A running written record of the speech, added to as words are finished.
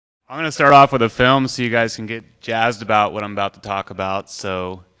I'm going to start off with a film so you guys can get jazzed about what I'm about to talk about.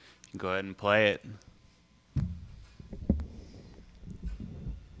 So you can go ahead and play it.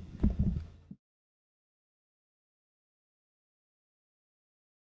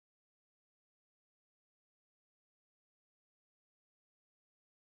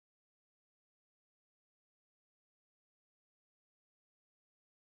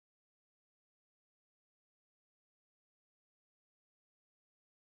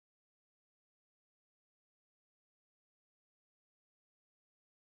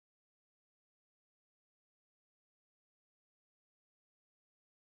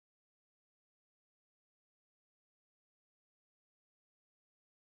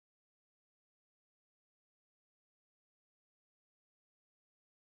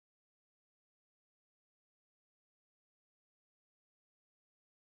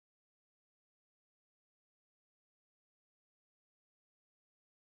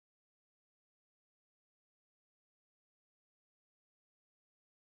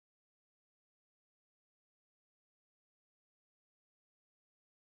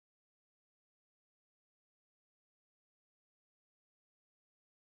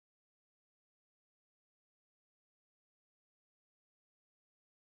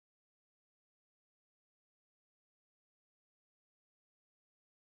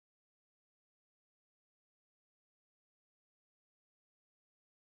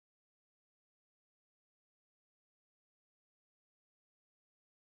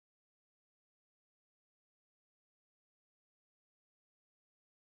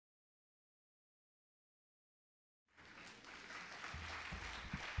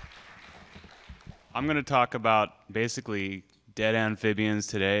 I'm going to talk about basically dead amphibians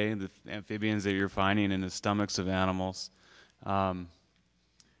today, the amphibians that you're finding in the stomachs of animals. Um,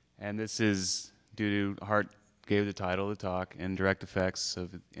 and this is due to Hart gave the title of the talk, Indirect Effects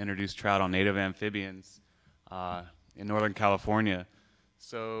of Introduced Trout on Native Amphibians in Northern California.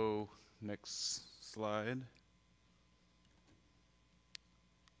 So next slide.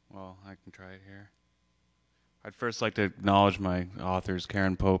 Well, I can try it here. I'd first like to acknowledge my authors,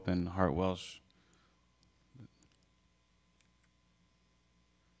 Karen Pope and Hart Welsh.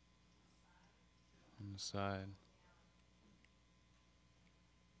 On the side.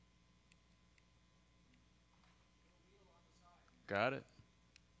 Got it?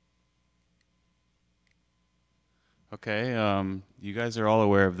 Okay, you guys are all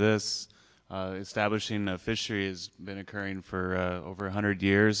aware of this. Establishing a fishery has been occurring for over 100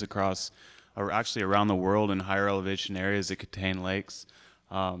 years across, or actually around the world in higher elevation areas that contain lakes.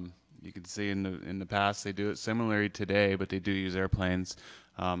 You can see in the past they do it similarly today, but they do use airplanes.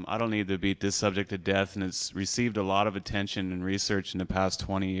 I don't need to beat this subject to death, and it's received a lot of attention and research in the past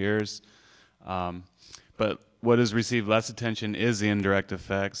 20 years. But what has received less attention is the indirect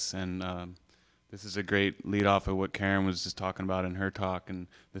effects, and this is a great lead off of what Karen was just talking about in her talk, and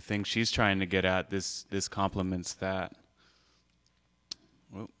the thing she's trying to get at. This complements that.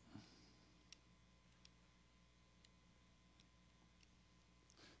 Whoa.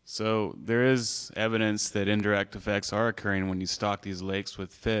 So there is evidence that indirect effects are occurring when you stock these lakes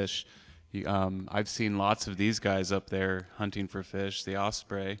with fish. I've seen lots of these guys up there hunting for fish, the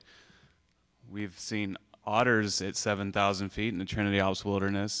osprey. We've seen otters at 7,000 feet in the Trinity Alps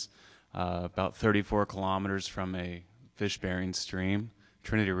Wilderness, about 34 kilometers from a fish-bearing stream,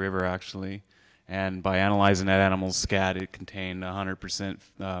 Trinity River actually. And by analyzing that animal's scat, it contained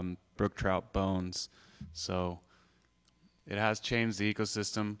 100% brook trout bones. So it has changed the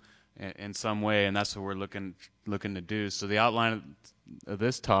ecosystem in some way, and that's what we're looking to do. So the outline of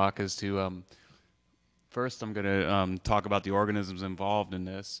this talk is to first I'm going to talk about the organisms involved in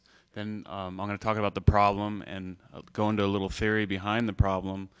this. Then I'm going to talk about the problem and go into a little theory behind the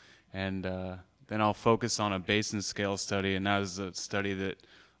problem, and then I'll focus on a basin scale study, and that is a study that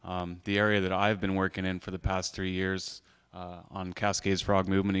the area that I've been working in for the past 3 years on Cascades frog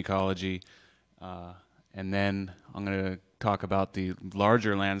movement ecology. And then I'm going to talk about the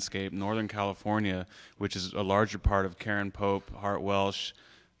larger landscape, Northern California, which is a larger part of Karen Pope, Hart Welsh,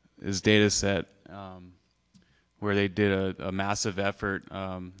 data set, where they did a massive effort.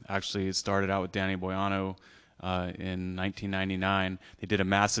 Actually, it started out with Danny Boiano in 1999. They did a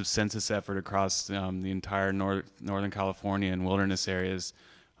massive census effort across the entire Northern California and wilderness areas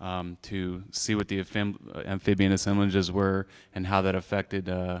to see what the amphibian assemblages were and how that affected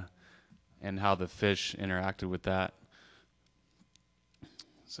and how the fish interacted with that.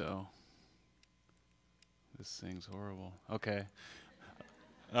 So, this thing's horrible. Okay.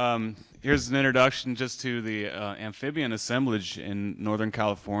 Here's an introduction just to the amphibian assemblage in Northern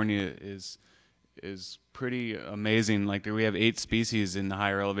California. is pretty amazing. Like we have 8 species in the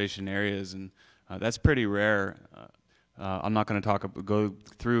higher elevation areas, and that's pretty rare. I'm not going to go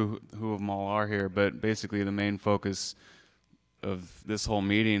through who of them all are here, but basically the main focus of this whole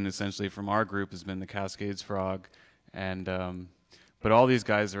meeting, essentially from our group, has been the Cascades frog, and but all these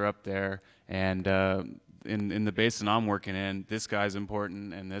guys are up there, and in the basin I'm working in, this guy's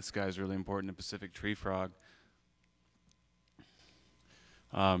important, and this guy's really important, the Pacific tree frog.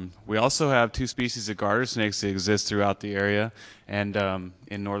 We also have 2 species of garter snakes that exist throughout the area, and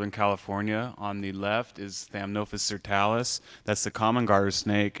in Northern California. On the left is Thamnophis sirtalis. That's the common garter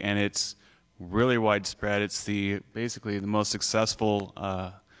snake, and it's really widespread. It's basically the most successful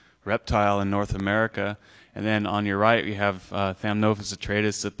reptile in North America. And then on your right, we have Thamnophis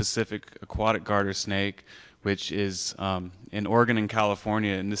atratus, the Pacific aquatic garter snake, which is in Oregon and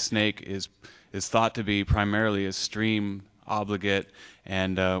California. And this snake is thought to be primarily a stream obligate,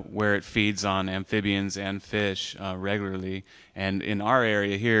 and where it feeds on amphibians and fish regularly. And in our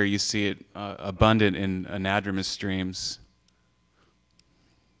area here, you see it abundant in anadromous streams.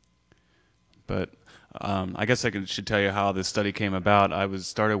 But I guess I should tell you how this study came about. I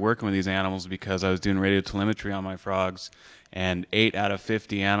started working with these animals because I was doing radiotelemetry on my frogs, and 8 out of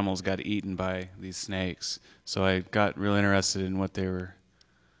 50 animals got eaten by these snakes. So I got real interested in what they were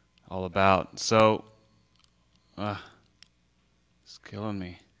all about. So, it's killing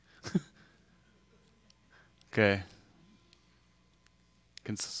me. Okay.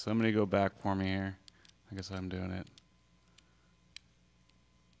 Can somebody go back for me here? I guess I'm doing it.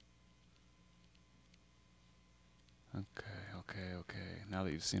 Okay. Now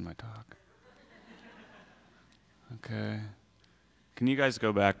that you've seen my talk. Okay. Can you guys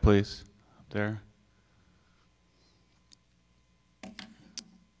go back, please? Up there.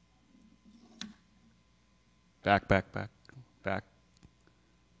 Back.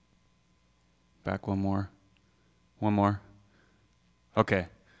 Back one more. One more. Okay.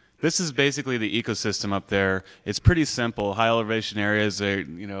 This is basically the ecosystem up there. It's pretty simple. High elevation areas, they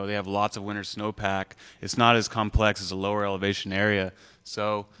have lots of winter snowpack. It's not as complex as a lower elevation area.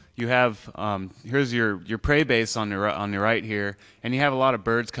 So you have here's your prey base on the right here, and you have a lot of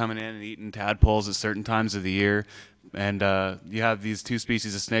birds coming in and eating tadpoles at certain times of the year. And you have these 2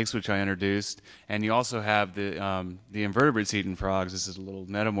 species of snakes, which I introduced, and you also have the invertebrates eating frogs. This is a little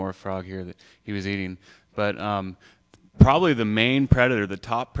metamorph frog here that he was eating, but probably the main predator, the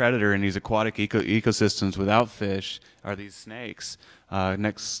top predator in these aquatic ecosystems without fish, are these snakes.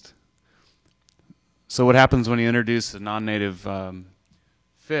 Next. So what happens when you introduce a non-native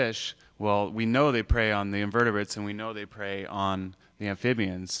fish? Well, we know they prey on the invertebrates, and we know they prey on the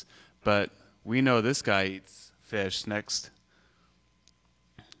amphibians, but we know this guy eats fish. Next.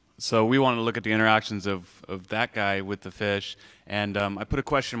 So we want to look at the interactions of that guy with the fish, and I put a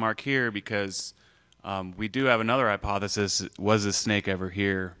question mark here because we do have another hypothesis. Was this snake ever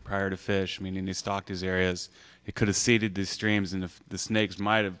here prior to fish, meaning they stocked these areas? It could have seeded these streams, and the snakes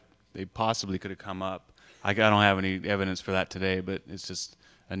they possibly could have come up. I don't have any evidence for that today, but it's just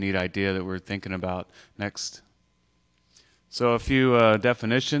a neat idea that we're thinking about. Next. So a few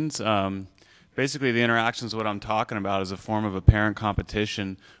definitions. Basically, the interactions, what I'm talking about, is a form of apparent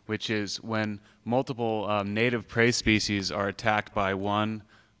competition, which is when multiple native prey species are attacked by one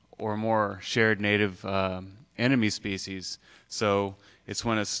or more shared native enemy species. So it's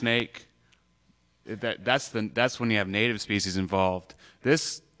when a snake, that's when you have native species involved.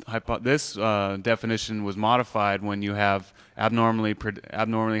 This definition was modified when you have abnormally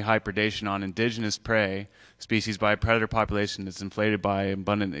high predation on indigenous prey species by a predator population that's inflated by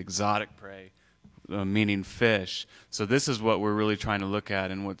abundant exotic prey, meaning fish. So this is what we're really trying to look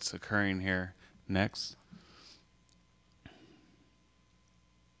at and what's occurring here. Next.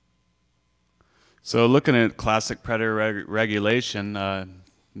 So looking at classic predator regulation,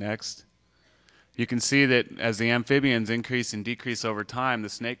 next, you can see that as the amphibians increase and decrease over time, the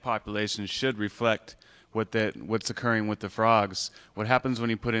snake population should reflect what's occurring with the frogs. What happens when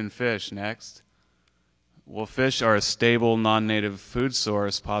you put in fish? Next. Well, fish are a stable, non-native food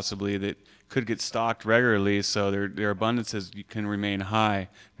source, possibly, that could get stocked regularly, so their abundances can remain high.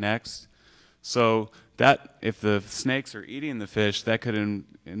 Next. So that if the snakes are eating the fish, that could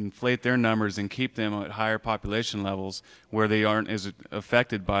inflate their numbers and keep them at higher population levels where they aren't as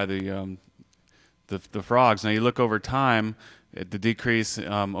affected by the frogs. Now you look over time, the decrease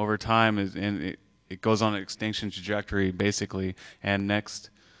over time it goes on an extinction trajectory basically. And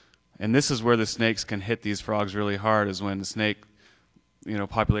next, and this is where the snakes can hit these frogs really hard, is when the snake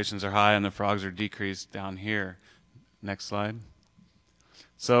populations are high and the frogs are decreased down here. Next slide.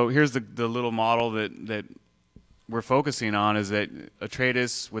 So here's the little model that we're focusing on, is that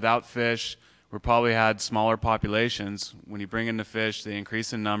atratus without fish we probably had smaller populations. When you bring in the fish, they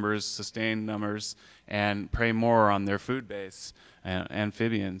increase in numbers, sustain numbers, and prey more on their food base.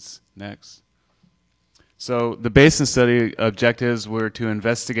 Amphibians. Next. So the basin study objectives were to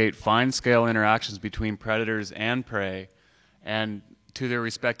investigate fine-scale interactions between predators and prey, and to their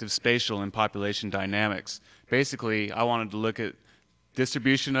respective spatial and population dynamics. Basically, I wanted to look at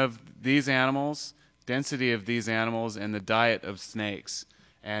distribution of these animals, density of these animals, and the diet of snakes.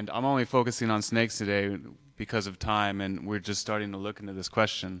 And I'm only focusing on snakes today because of time, and we're just starting to look into this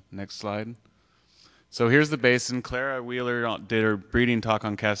question. Next slide. So here's the basin. Clara Wheeler did her breeding talk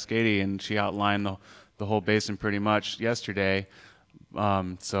on Cascade, and she outlined the whole basin pretty much yesterday.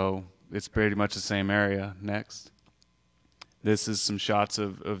 So it's pretty much the same area. Next. This is some shots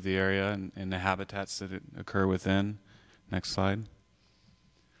of the area and the habitats that occur within. Next slide.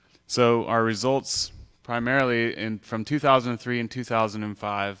 So our results primarily from 2003 and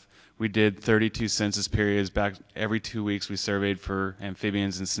 2005, we did 32 census periods. Back every 2 weeks we surveyed for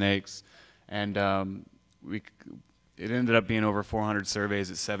amphibians and snakes, and it ended up being over 400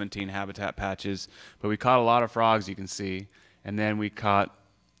 surveys at 17 habitat patches. But we caught a lot of frogs, you can see, and then we caught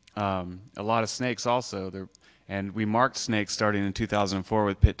a lot of snakes also. And we marked snakes starting in 2004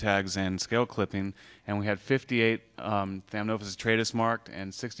 with pit tags and scale clipping, and we had 58 Thamnophis atratus marked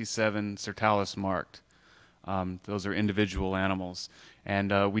and 67 sirtalis marked. Those are individual animals.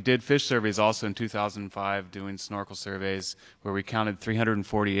 And we did fish surveys also in 2005, doing snorkel surveys, where we counted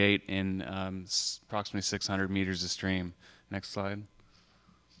 348 in approximately 600 meters of stream. Next slide.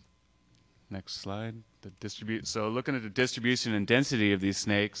 Next slide. So looking at the distribution and density of these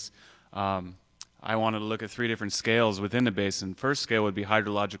snakes, I wanted to look at 3 different scales within the basin. First scale would be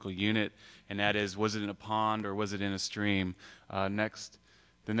hydrological unit, and that is, was it in a pond or was it in a stream? The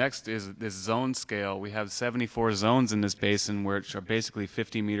next is this zone scale. We have 74 zones in this basin, which are basically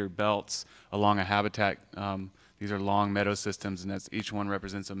 50-meter belts along a habitat. These are long meadow systems, and each one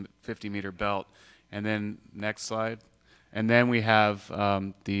represents a 50-meter belt. And then next slide. And then we have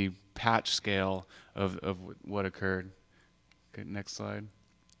the patch scale of what occurred. Okay, next slide.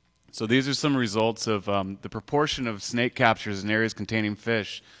 So these are some results of the proportion of snake captures in areas containing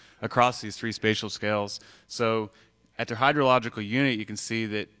fish across these 3 spatial scales. So at their hydrological unit, you can see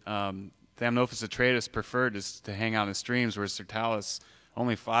that Thamnophis atratus preferred to hang out in streams, whereas sirtalis,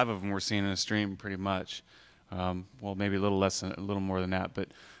 only 5 of them were seen in a stream pretty much. Well, maybe a little more than that. But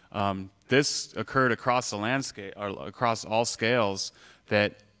this occurred across the landscape, or across all scales,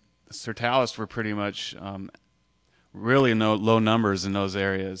 that sirtalis were pretty much really low numbers in those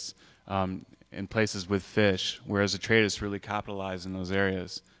areas, in places with fish, whereas atratus really capitalized in those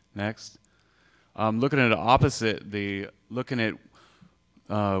areas. Next. Looking at the opposite, looking at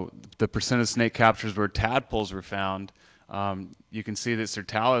the percent of snake captures where tadpoles were found, you can see that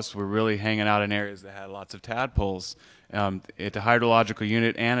sirtalis were really hanging out in areas that had lots of tadpoles at the hydrological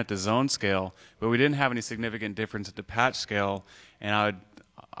unit and at the zone scale, but we didn't have any significant difference at the patch scale, and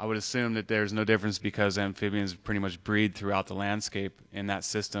I would assume that there's no difference because amphibians pretty much breed throughout the landscape in that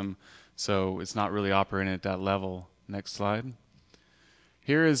system, so it's not really operating at that level. Next slide.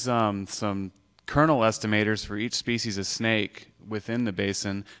 Here is some kernel estimators for each species of snake within the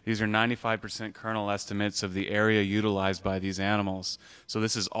basin. These are 95% kernel estimates of the area utilized by these animals. So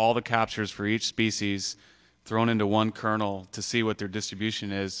this is all the captures for each species thrown into one kernel to see what their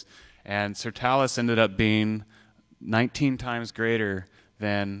distribution is. And sirtalis ended up being 19 times greater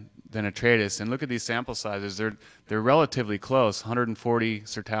than atratus. And look at these sample sizes. They're relatively close, 140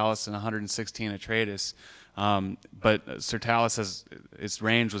 sirtalis and 116 atratus. But sirtalis its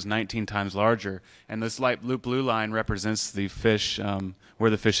range was 19 times larger, and this light blue line represents the fish, where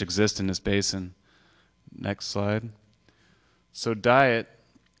the fish exist in this basin. Next slide. So diet's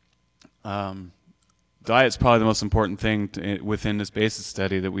probably the most important thing within this basin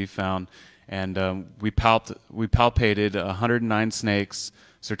study that we found, and we palpated 109 snakes,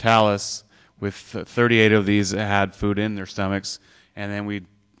 sirtalis, with 38 of these that had food in their stomachs, and then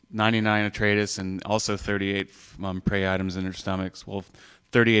 99 atratus and also 38 prey items in their stomachs. Well,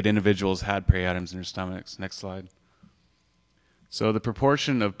 38 individuals had prey items in their stomachs. Next slide. So the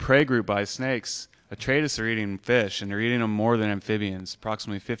proportion of prey group by snakes, atratus are eating fish, and they're eating them more than amphibians.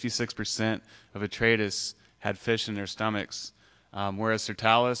 Approximately 56% of atratus had fish in their stomachs, whereas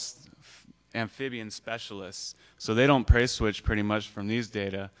sirtalis, amphibian specialists, so they don't prey switch pretty much from these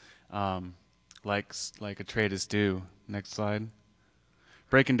data like atratus do. Next slide.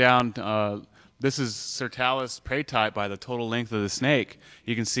 Breaking down, this is sirtalis prey type by the total length of the snake.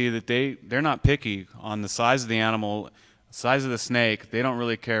 You can see that they're not picky on the size of the animal Size of the snake, they don't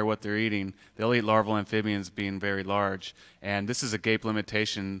really care what they're eating. They'll eat larval amphibians being very large. And this is a gape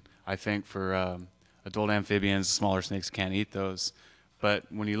limitation, I think, for adult amphibians. Smaller snakes can't eat those. But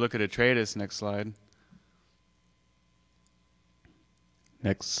when you look at atratus, next slide.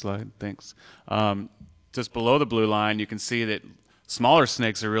 Next slide, thanks. Just below the blue line, you can see that smaller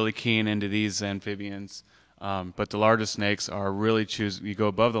snakes are really keen into these amphibians. But the largest snakes are really choosing, you go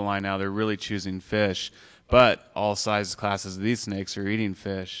above the line now, they're really choosing fish. But all size classes of these snakes are eating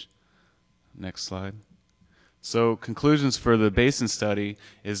fish. Next slide. So conclusions for the basin study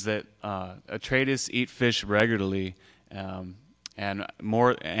is that atratus eat fish regularly and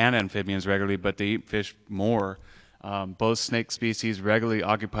amphibians regularly, but they eat fish more. Both snake species regularly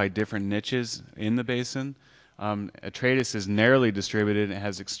occupy different niches in the basin. Atratus is narrowly distributed and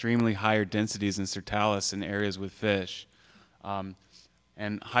has extremely higher densities than sirtalis in areas with fish. And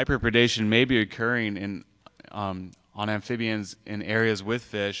hyperpredation may be occurring on amphibians in areas with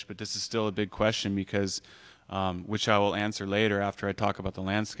fish, but this is still a big question because, which I will answer later after I talk about the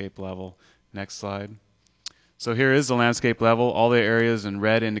landscape level. Next slide. So here is the landscape level. All the areas in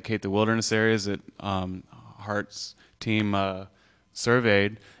red indicate the wilderness areas that Hart's team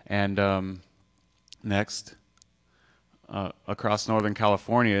surveyed. And next, across Northern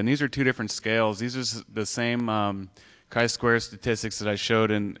California. And these are two different scales. These are the same chi-square statistics that I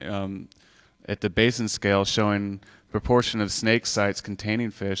showed in at the basin scale, showing proportion of snake sites containing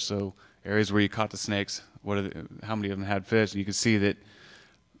fish. So areas where you caught the snakes, how many of them had fish? And you can see that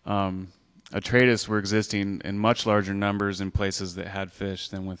atratus were existing in much larger numbers in places that had fish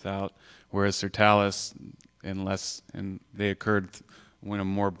than without, whereas sirtalis and they occurred in a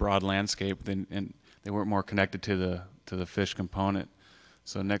more broad landscape and they weren't more connected to the fish component.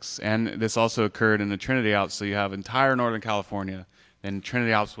 So next, and this also occurred in the Trinity Alps. So you have entire Northern California and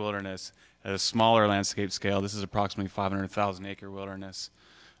Trinity Alps Wilderness at a smaller landscape scale. This is approximately 500,000 acre wilderness.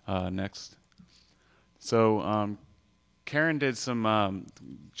 Next. So Karen did some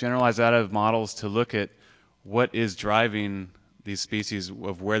generalized additive models to look at what is driving these species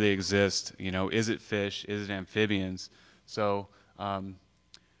of where they exist. You know, is it fish? Is it amphibians? So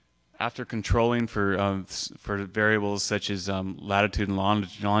after controlling for variables such as latitude and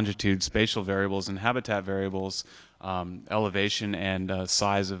longitude, spatial variables, and habitat variables, elevation and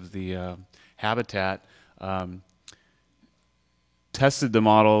size of the habitat, tested the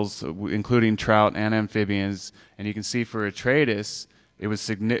models, including trout and amphibians, and you can see for atratus, it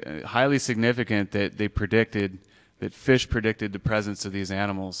was highly significant that fish predicted the presence of these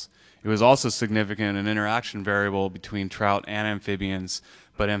animals. It was also significant an interaction variable between trout and amphibians,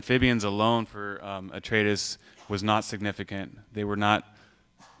 but amphibians alone for atratus was not significant. They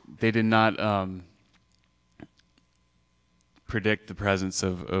did not predict the presence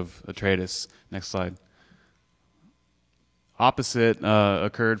of atratus. Next slide. Opposite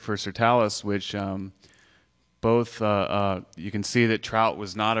occurred for sirtalis, which you can see that trout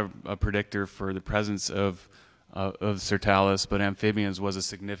was not a predictor for the presence of sirtalis, but amphibians was a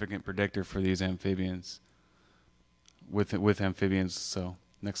significant predictor for these amphibians. With amphibians. So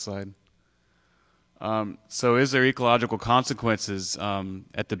next slide. So is there ecological consequences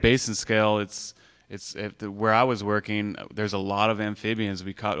at the basin scale? Where I was working, there's a lot of amphibians.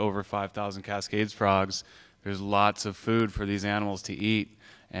 We caught over 5,000 Cascades frogs. There's lots of food for these animals to eat.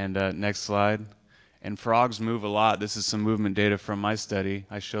 And next slide. And frogs move a lot. This is some movement data from my study.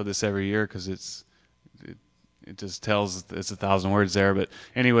 I show this every year because it just tells, it's 1,000 words there. But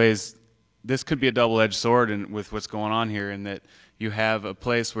anyways, this could be a double-edged sword with what's going on here, in that you have a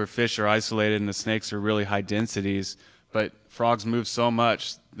place where fish are isolated and the snakes are really high densities, but frogs move so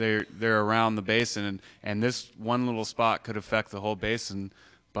much they're around the basin, and this one little spot could affect the whole basin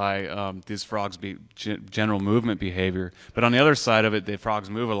by these frogs' general movement behavior. But on the other side of it, the frogs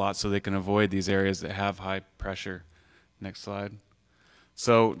move a lot, so they can avoid these areas that have high pressure. Next slide.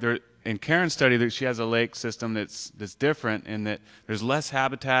 So in Karen's study, she has a lake system that's different in that there's less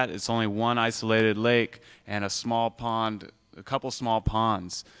habitat. It's only one isolated lake and a small pond, a couple small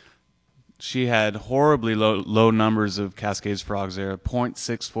ponds. She had horribly low numbers of Cascades frogs there,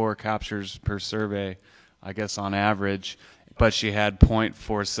 0.64 captures per survey, I guess on average. But she had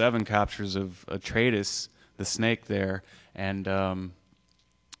 0.47 captures of atratus, the snake there, and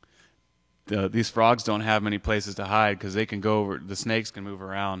these frogs don't have many places to hide because they can go over. The snakes can move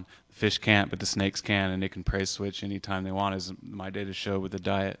around. The fish can't, but the snakes can, and they can prey switch anytime they want, as my data show with the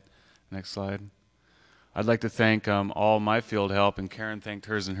diet. Next slide. I'd like to thank all my field help, and Karen thanked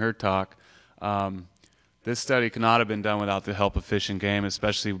hers in her talk. This study could not have been done without the help of Fish and Game,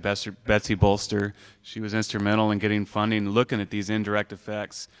 especially Betsy Bolster. She was instrumental in getting funding, looking at these indirect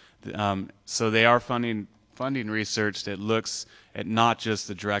effects. So they are funding funding research that looks at not just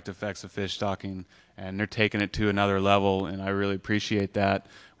the direct effects of fish stocking, and they're taking it to another level, and I really appreciate that.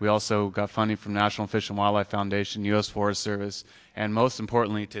 We also got funding from National Fish and Wildlife Foundation, U.S. Forest Service, and most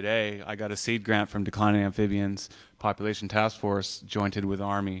importantly today, I got a seed grant from Declining Amphibians Population Task Force, jointed with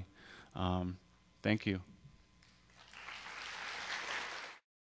Army. Thank you.